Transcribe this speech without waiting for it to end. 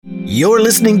You're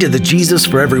listening to the Jesus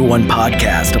for Everyone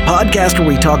podcast, a podcast where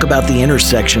we talk about the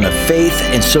intersection of faith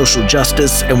and social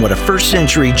justice and what a first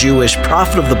century Jewish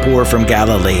prophet of the poor from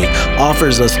Galilee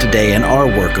offers us today in our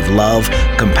work of love,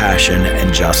 compassion,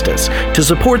 and justice. To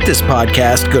support this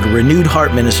podcast, go to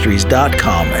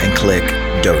renewedheartministries.com and click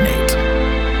donate.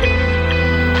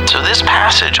 So this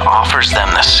passage offers them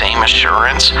the same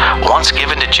assurance once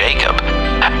given to Jacob,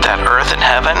 that earth and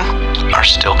heaven are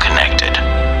still connected.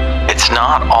 It's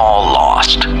not all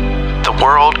lost. The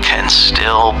world can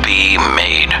still be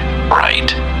made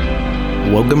right.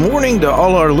 Well, good morning to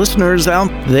all our listeners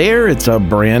out there. It's a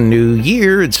brand new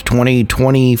year. It's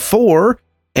 2024.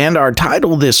 And our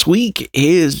title this week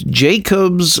is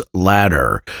Jacob's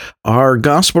Ladder. Our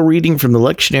gospel reading from the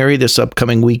lectionary this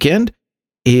upcoming weekend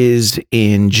is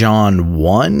in John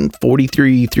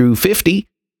 1:43 through 50.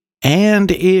 And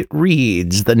it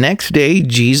reads, "The next day,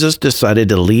 Jesus decided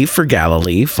to leave for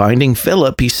Galilee. Finding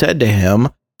Philip, he said to him,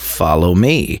 'Follow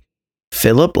me.'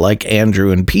 Philip, like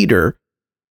Andrew and Peter,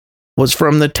 was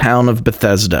from the town of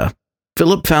Bethesda.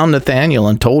 Philip found Nathanael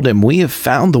and told him, 'We have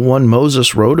found the one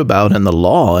Moses wrote about in the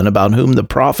law and about whom the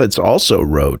prophets also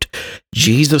wrote,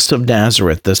 Jesus of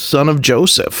Nazareth, the son of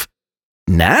Joseph.'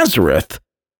 'Nazareth?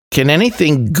 Can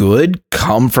anything good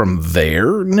come from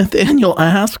there?' Nathanael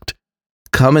asked.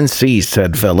 'Come and see,'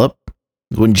 said Philip.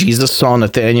 When Jesus saw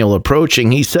Nathanael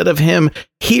approaching, he said of him,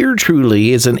 'Here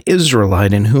truly is an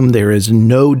Israelite in whom there is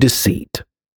no deceit.'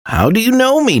 'How do you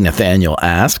know me?' Nathanael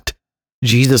asked.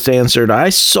 Jesus answered,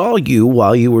 'I saw you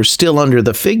while you were still under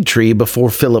the fig tree before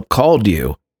Philip called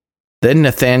you.' Then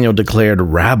Nathanael declared,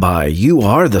 'Rabbi, you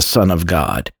are the Son of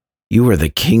God. You are the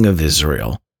King of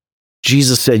Israel.'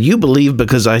 Jesus said, 'You believe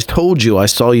because I told you I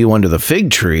saw you under the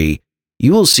fig tree.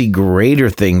 You will see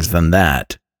greater things than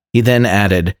that.' He then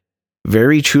added,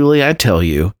 'Very truly I tell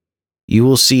you, you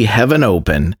will see heaven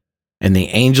open and the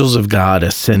angels of God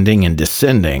ascending and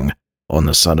descending on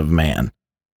the Son of Man.'"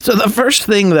 So the first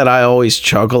thing that I always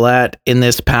chuckle at in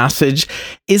this passage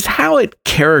is how it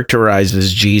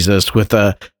characterizes Jesus with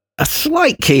a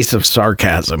slight case of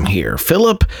sarcasm here.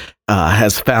 Philip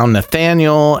has found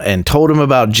Nathanael and told him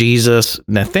about Jesus.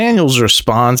 Nathanael's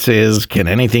response is, "Can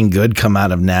anything good come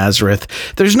out of Nazareth?"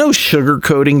 There's no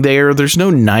sugarcoating there. There's no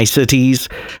niceties.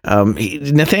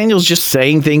 Nathanael's just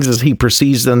saying things as he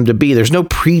perceives them to be. There's no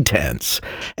pretense.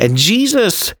 And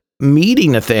Jesus,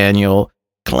 meeting Nathanael,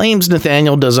 claims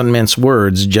Nathanael doesn't mince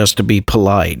words just to be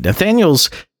polite. Nathanael's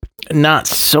not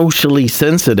socially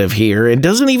sensitive here and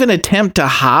doesn't even attempt to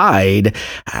hide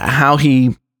how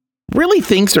he really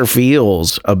thinks or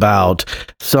feels about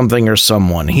something or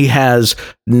someone. He has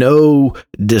no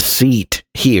deceit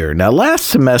here. Now, last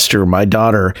semester, my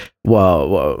daughter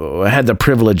had the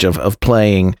privilege of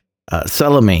playing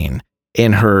Salamine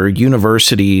in her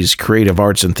university's creative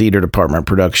arts and theater department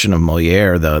production of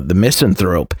Moliere, the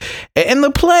Misanthrope. And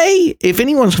the play, if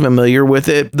anyone's familiar with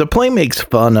it, the play makes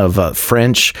fun of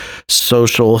French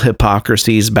social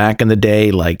hypocrisies back in the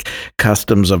day, like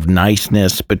customs of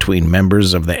niceness between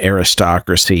members of the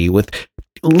aristocracy, with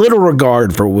little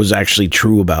regard for what was actually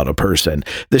true about a person.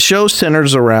 The show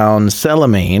centers around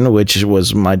Salamine, which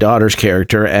was my daughter's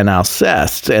character, and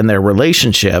Alceste and their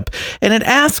relationship, and it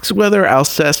asks whether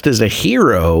Alceste is a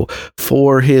hero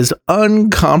for his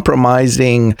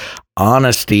uncompromising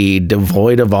honesty,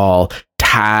 devoid of all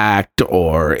tact,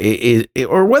 or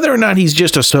whether or not he's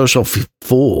just a social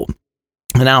fool.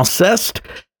 And Alceste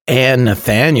and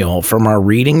Nathanael, from our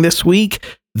reading this week,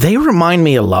 they remind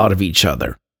me a lot of each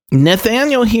other.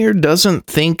 Nathanael here doesn't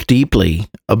think deeply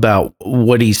about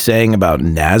what he's saying about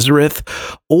Nazareth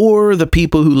or the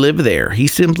people who live there. He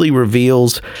simply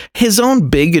reveals his own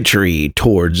bigotry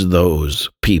towards those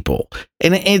people.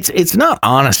 And it's not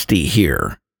honesty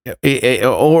here,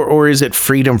 or is it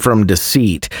freedom from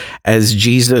deceit, as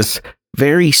Jesus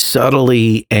very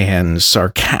subtly and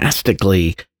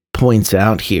sarcastically points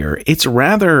out here. It's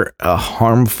rather a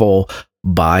harmful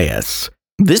bias.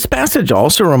 This passage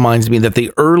also reminds me that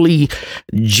the early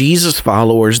Jesus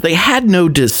followers, they had no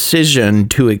decision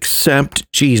to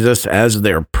accept Jesus as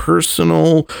their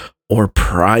personal or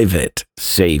private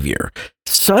savior.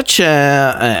 Such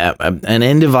an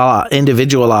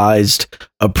individualized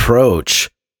approach,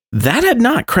 that had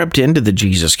not crept into the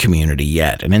Jesus community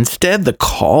yet. And instead, the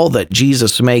call that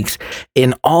Jesus makes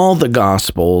in all the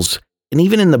Gospels, and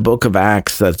even in the book of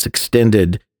Acts that's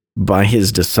extended by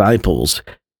his disciples,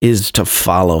 is to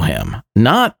follow him,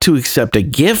 not to accept a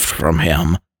gift from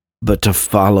him, but to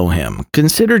follow him.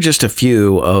 Consider just a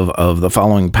few of the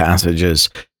following passages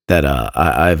that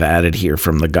I've added here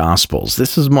from the Gospels.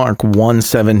 This is Mark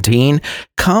 1:17.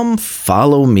 Come,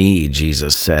 follow me,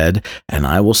 Jesus said, and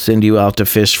I will send you out to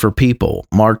fish for people.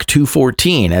 Mark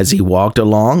 2:14. As he walked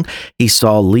along, he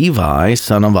saw Levi,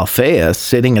 son of Alphaeus,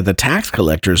 sitting at the tax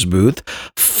collector's booth.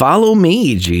 Follow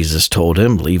me, Jesus told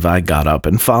him. Levi got up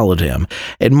and followed him.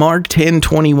 In Mark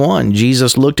 10:21,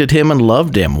 Jesus looked at him and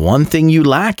loved him. One thing you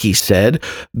lack, he said.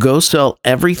 Go sell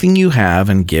everything you have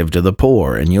and give to the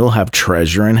poor, and you'll have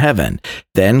treasure in heaven.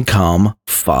 Then come,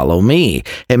 follow me.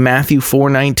 In Matthew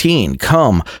 4:19,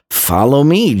 come, follow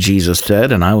me, Jesus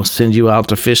said, and I will send you out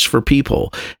to fish for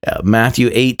people. Matthew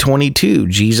 8:22,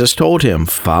 Jesus told him,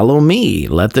 follow me,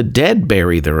 let the dead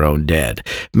bury their own dead.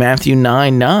 Matthew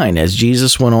 9:9, as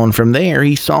Jesus went on from there,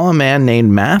 he saw a man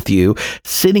named Matthew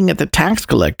sitting at the tax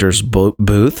collector's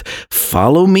booth.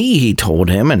 Follow me, he told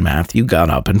him, and Matthew got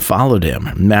up and followed him.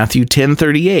 Matthew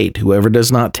 10:38, whoever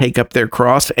does not take up their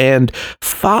cross and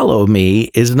follow me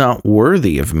is not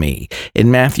worthy of me. In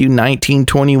Matthew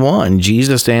 19:21,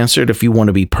 Jesus answered, if you want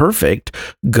to be perfect,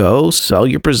 go sell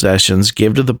your possessions,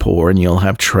 give to the poor, and you'll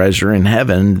have treasure in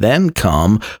heaven. Then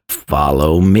come,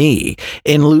 follow me.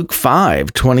 In Luke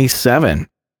 5:27,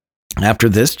 after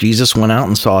this, Jesus went out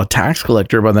and saw a tax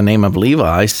collector by the name of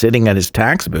Levi sitting at his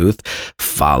tax booth.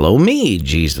 Follow me,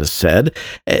 Jesus said.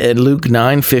 In Luke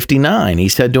 9:59, he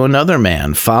said to another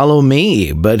man, follow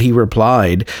me. But he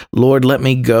replied, Lord, let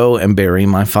me go and bury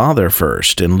my father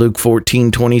first. In Luke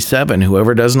 14:27,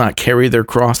 whoever does not carry their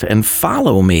cross and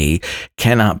follow me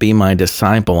cannot be my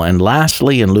disciple. And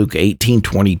lastly, in Luke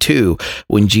 18:22,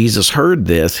 when Jesus heard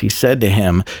this, he said to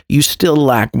him, you still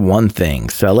lack one thing.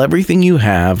 Sell everything you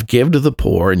have, give to the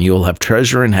poor, and you'll have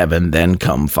treasure in heaven. Then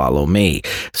come follow me.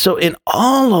 So in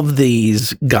all of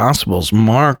these Gospels,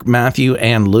 Mark, Matthew,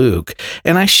 and Luke,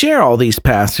 and I share all these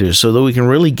passages so that we can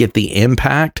really get the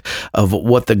impact of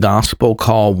what the gospel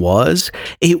call was.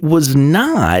 It was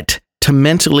not to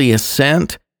mentally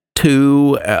assent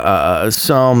to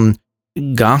some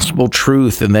gospel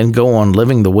truth and then go on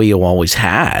living the way you always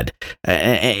had.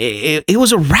 It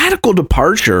was a radical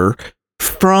departure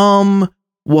from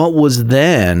what was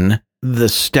then the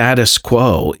status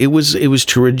quo. It was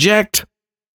to reject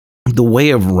the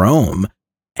way of Rome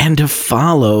and to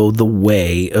follow the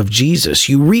way of Jesus.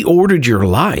 You reordered your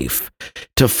life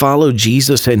to follow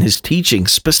Jesus and his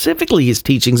teachings, specifically his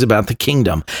teachings about the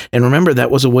kingdom. And remember, that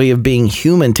was a way of being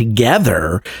human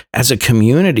together as a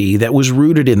community that was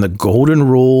rooted in the golden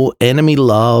rule, enemy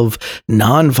love,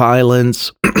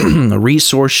 nonviolence,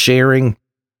 resource sharing,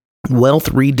 wealth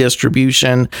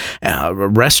redistribution,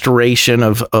 restoration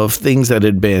of things that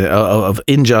had been, of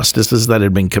injustices that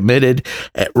had been committed,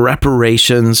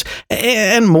 reparations,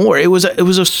 and more. It was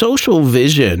a social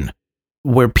vision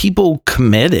where people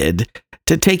committed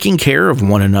to taking care of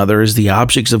one another as the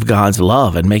objects of God's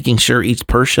love and making sure each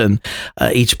person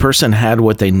had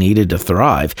what they needed to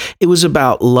thrive. It was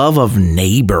about love of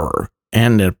neighbor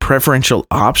and a preferential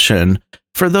option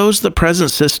for those the present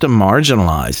system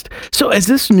marginalized. So as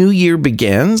this new year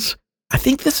begins, I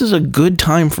think this is a good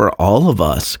time for all of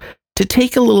us to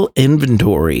take a little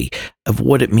inventory of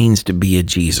what it means to be a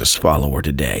Jesus follower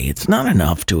today. It's not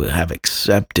enough to have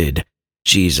accepted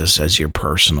Jesus as your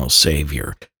personal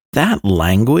savior. That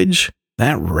language,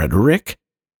 that rhetoric,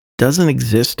 doesn't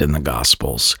exist in the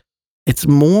Gospels. It's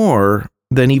more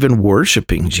than even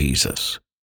worshiping Jesus.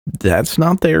 That's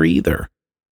not there either.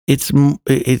 It's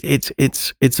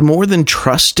more than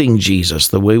trusting Jesus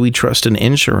the way we trust an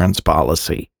insurance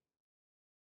policy.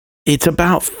 It's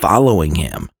about following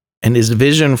him and his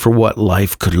vision for what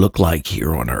life could look like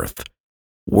here on earth,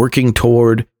 working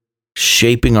toward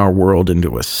shaping our world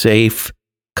into a safe,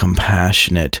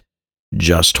 compassionate,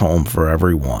 just home for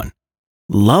everyone.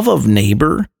 Love of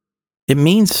neighbor, it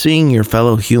means seeing your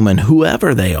fellow human,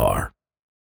 whoever they are,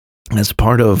 as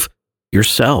part of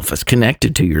yourself, as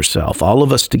connected to yourself, all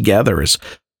of us together as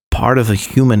part of the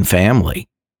human family.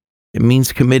 It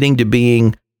means committing to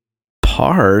being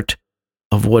part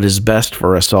of what is best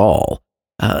for us all.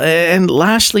 And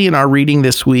lastly, in our reading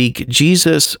this week,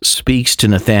 Jesus speaks to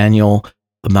Nathanael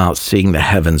about seeing the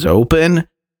heavens open.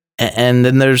 And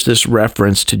then there's this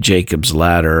reference to Jacob's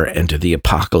ladder and to the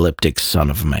apocalyptic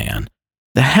Son of Man.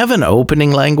 The heaven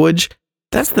opening language,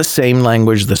 that's the same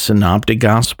language the synoptic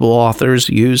gospel authors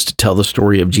used to tell the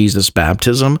story of Jesus'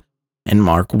 baptism. In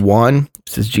Mark 1, it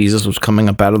says Jesus was coming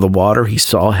up out of the water. He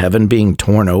saw heaven being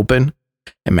torn open.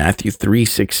 In Matthew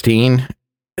 3:16,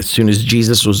 as soon as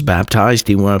Jesus was baptized,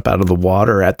 he went up out of the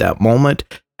water. At that moment,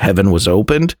 heaven was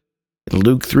opened. In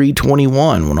Luke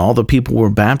 3:21, when all the people were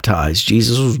baptized,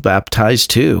 Jesus was baptized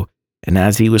too. And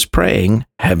as he was praying,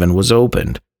 heaven was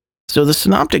opened. So the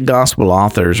Synoptic Gospel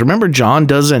authors, remember, John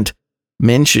doesn't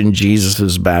mention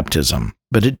Jesus' baptism,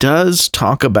 but it does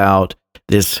talk about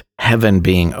this heaven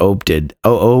being opened.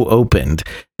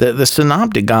 The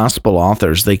Synoptic Gospel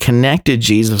authors, they connected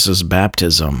Jesus'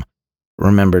 baptism,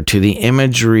 remember, to the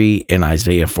imagery in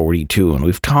Isaiah 42, and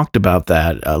we've talked about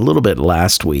that a little bit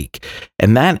last week.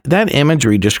 And that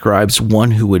imagery describes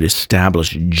one who would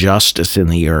establish justice in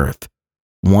the earth,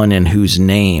 one in whose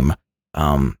name,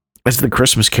 as the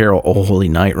Christmas carol O Holy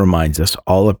Night reminds us,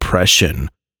 all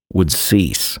oppression would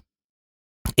cease.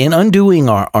 In undoing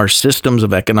our systems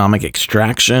of economic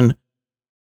extraction,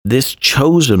 this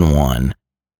chosen one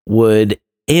would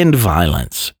end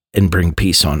violence and bring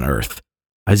peace on earth.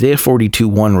 Isaiah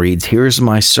 42:1 reads, "Here is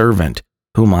my servant,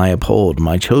 whom I uphold,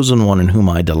 my chosen one in whom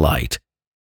I delight.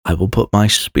 I will put my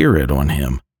spirit on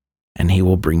him, and he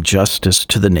will bring justice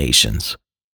to the nations."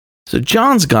 So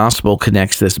John's gospel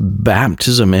connects this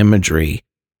baptism imagery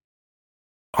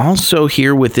also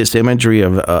here with this imagery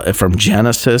of from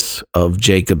Genesis of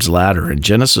Jacob's ladder. In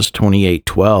Genesis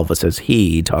 28:12, it says,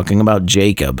 "He," talking about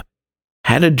Jacob,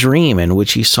 "had a dream in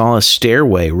which he saw a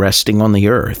stairway resting on the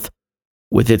earth,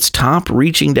 with its top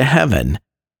reaching to heaven,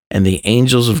 and the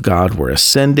angels of God were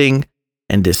ascending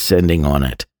and descending on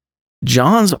it."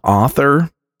 John's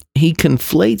author, he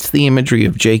conflates the imagery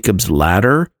of Jacob's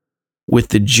ladder with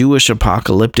the Jewish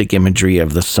apocalyptic imagery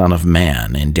of the Son of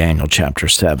Man in Daniel chapter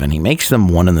 7. He makes them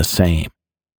one and the same.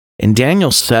 In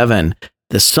Daniel 7,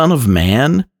 the Son of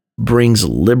Man brings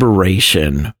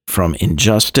liberation from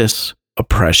injustice,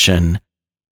 oppression,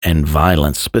 and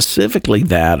violence, specifically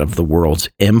that of the world's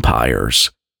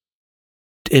empires,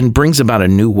 and brings about a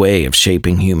new way of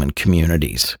shaping human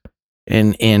communities.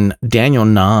 And in Daniel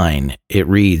 9, it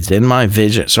reads,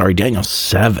 Daniel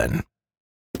 7,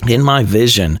 "In my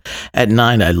vision at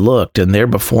night I looked, and there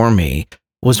before me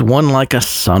was one like a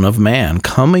son of man,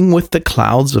 coming with the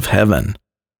clouds of heaven.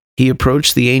 He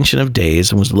approached the Ancient of Days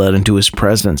and was led into his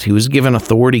presence. He was given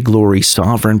authority, glory,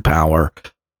 sovereign power.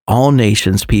 All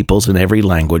nations, peoples, and every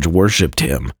language worshipped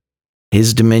him.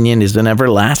 His dominion is an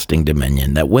everlasting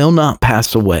dominion that will not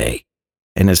pass away,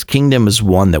 and his kingdom is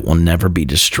one that will never be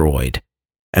destroyed.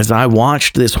 As I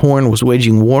watched, this horn was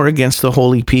waging war against the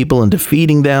holy people and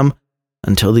defeating them,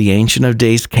 until the Ancient of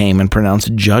Days came and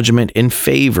pronounced judgment in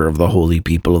favor of the holy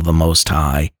people of the Most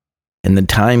High, and the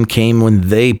time came when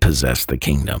they possessed the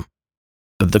kingdom.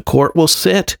 But the court will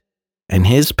sit, and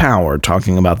his power,"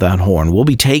 talking about that horn, "will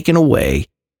be taken away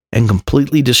and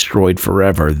completely destroyed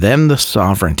forever. Then the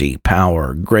sovereignty,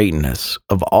 power, greatness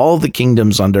of all the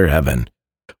kingdoms under heaven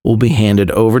will be handed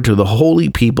over to the holy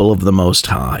people of the Most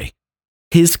High.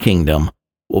 His kingdom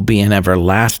will be an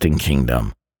everlasting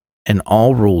kingdom, and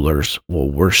all rulers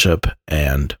will worship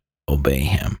and obey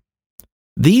him."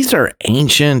 These are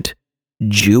ancient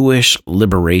Jewish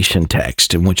liberation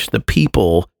texts in which the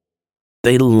people,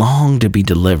 they long to be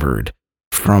delivered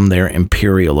from their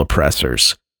imperial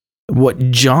oppressors.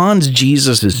 What John's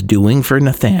Jesus is doing for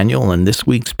Nathanael in this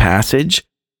week's passage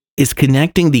is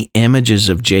connecting the images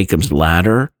of Jacob's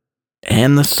ladder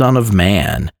and the Son of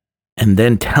Man, and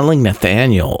then telling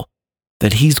Nathanael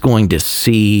that he's going to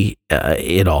see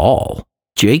it all.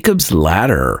 Jacob's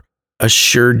ladder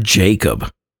assured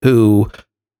Jacob, who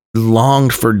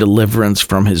longed for deliverance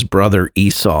from his brother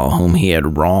Esau, whom he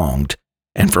had wronged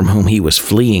and from whom he was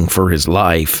fleeing for his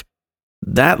life.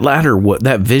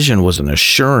 That vision was an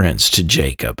assurance to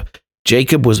Jacob.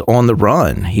 Jacob was on the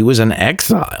run. He was in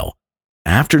exile.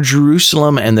 After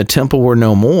Jerusalem and the temple were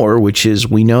no more, which is,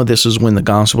 we know this is when the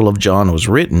Gospel of John was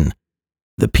written,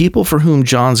 the people for whom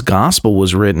John's Gospel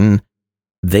was written,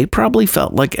 they probably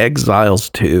felt like exiles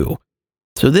too.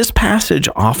 So this passage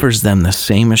offers them the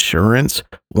same assurance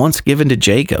once given to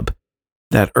Jacob,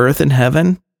 that earth and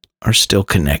heaven are still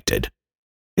connected.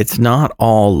 It's not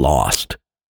all lost.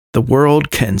 The world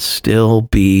can still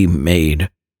be made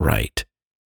right.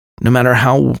 No matter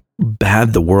how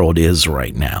bad the world is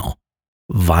right now,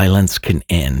 violence can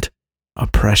end,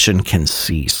 oppression can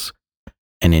cease,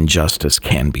 and injustice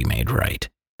can be made right.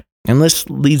 And this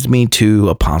leads me to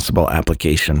a possible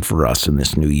application for us in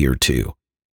this new year too.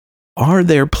 Are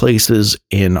there places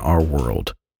in our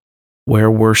world where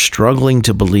we're struggling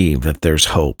to believe that there's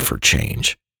hope for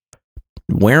change?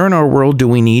 Where in our world do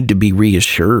we need to be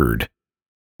reassured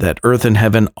that earth and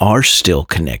heaven are still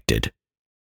connected?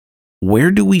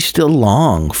 Where do we still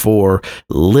long for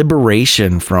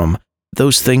liberation from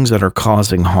those things that are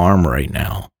causing harm right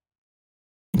now?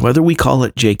 Whether we call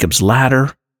it Jacob's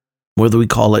ladder, whether we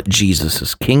call it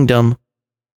Jesus' kingdom,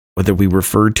 whether we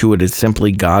refer to it as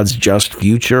simply God's just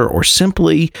future, or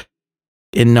simply,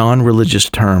 in non-religious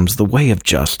terms, the way of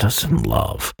justice and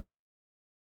love.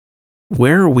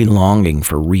 Where are we longing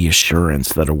for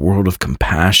reassurance that a world of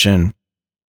compassion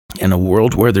and a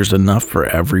world where there's enough for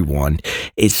everyone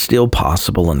is still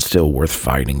possible and still worth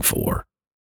fighting for?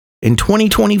 In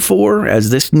 2024, as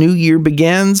this new year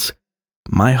begins,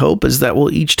 my hope is that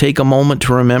we'll each take a moment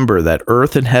to remember that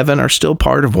earth and heaven are still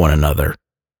part of one another.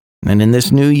 And in this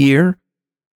new year,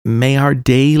 may our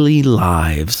daily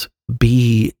lives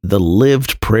be the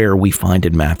lived prayer we find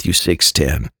in Matthew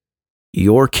 6:10.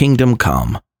 Your kingdom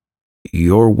come,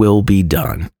 your will be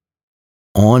done,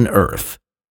 on earth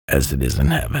as it is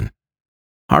in heaven.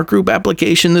 Heart group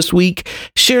application this week: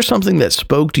 share something that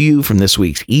spoke to you from this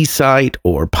week's eSight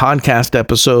or podcast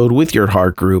episode with your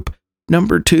heart group.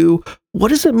 Number 2, what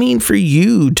does it mean for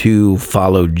you to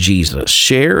follow Jesus?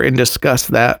 Share and discuss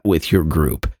that with your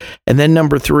group. And then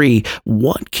number 3,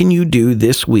 what can you do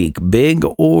this week, big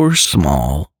or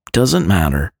small, doesn't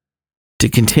matter, to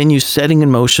continue setting in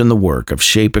motion the work of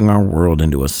shaping our world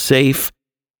into a safe,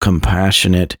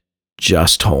 compassionate,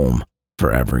 just home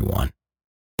for everyone?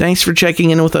 Thanks for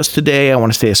checking in with us today. I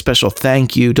want to say a special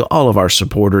thank you to all of our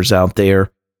supporters out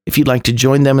there. If you'd like to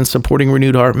join them in supporting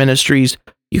Renewed Heart Ministries,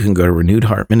 you can go to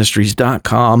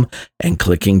renewedheartministries.com and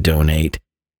clicking donate.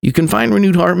 You can find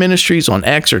Renewed Heart Ministries on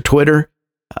X or Twitter,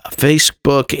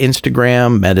 Facebook,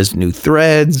 Instagram, Meta's new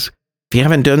Threads. If you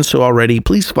haven't done so already,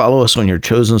 please follow us on your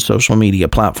chosen social media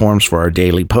platforms for our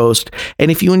daily post. And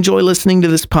if you enjoy listening to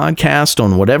this podcast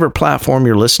on whatever platform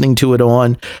you're listening to it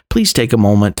on, please take a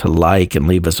moment to like and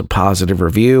leave us a positive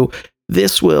review.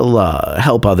 This will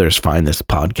help others find this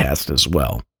podcast as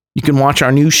well. You can watch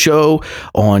our new show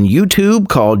on YouTube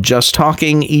called Just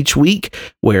Talking each week,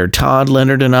 where Todd,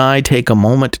 Leonard, and I take a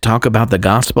moment to talk about the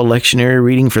gospel lectionary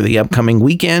reading for the upcoming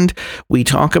weekend. We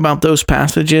talk about those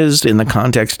passages in the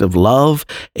context of love,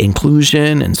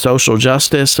 inclusion, and social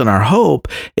justice, and our hope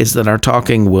is that our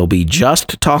talking will be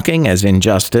just talking, as in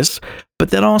justice, but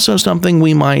then also something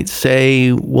we might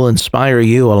say will inspire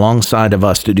you alongside of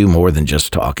us to do more than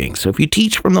just talking. So if you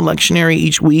teach from the lectionary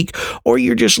each week, or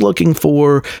you're just looking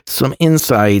for some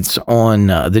insights on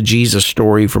the Jesus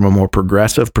story from a more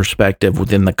progressive perspective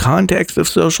within the context of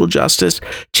social justice,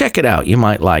 check it out. You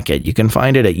might like it. You can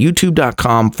find it at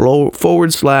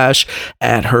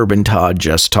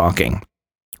youtube.com/@HerbandToddJustTalking.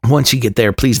 Once you get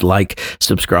there, please like,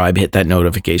 subscribe, hit that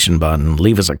notification button,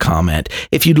 leave us a comment.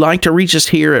 If you'd like to reach us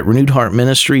here at Renewed Heart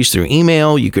Ministries through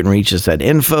email, you can reach us at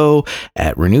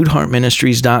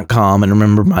info@renewedheartministries.com. And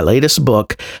remember, my latest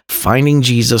book, Finding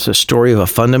Jesus, a story of a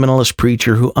fundamentalist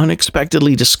preacher who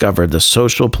unexpectedly discovered the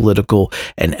social, political,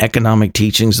 and economic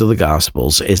teachings of the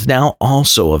Gospels, is now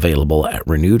also available at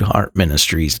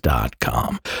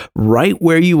renewedheartministries.com. Right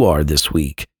where you are this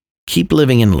week, keep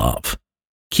living in love.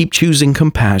 Keep choosing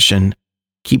compassion,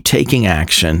 keep taking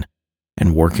action,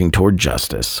 and working toward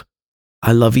justice.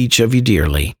 I love each of you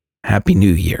dearly. Happy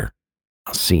New Year.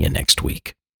 I'll see you next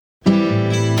week.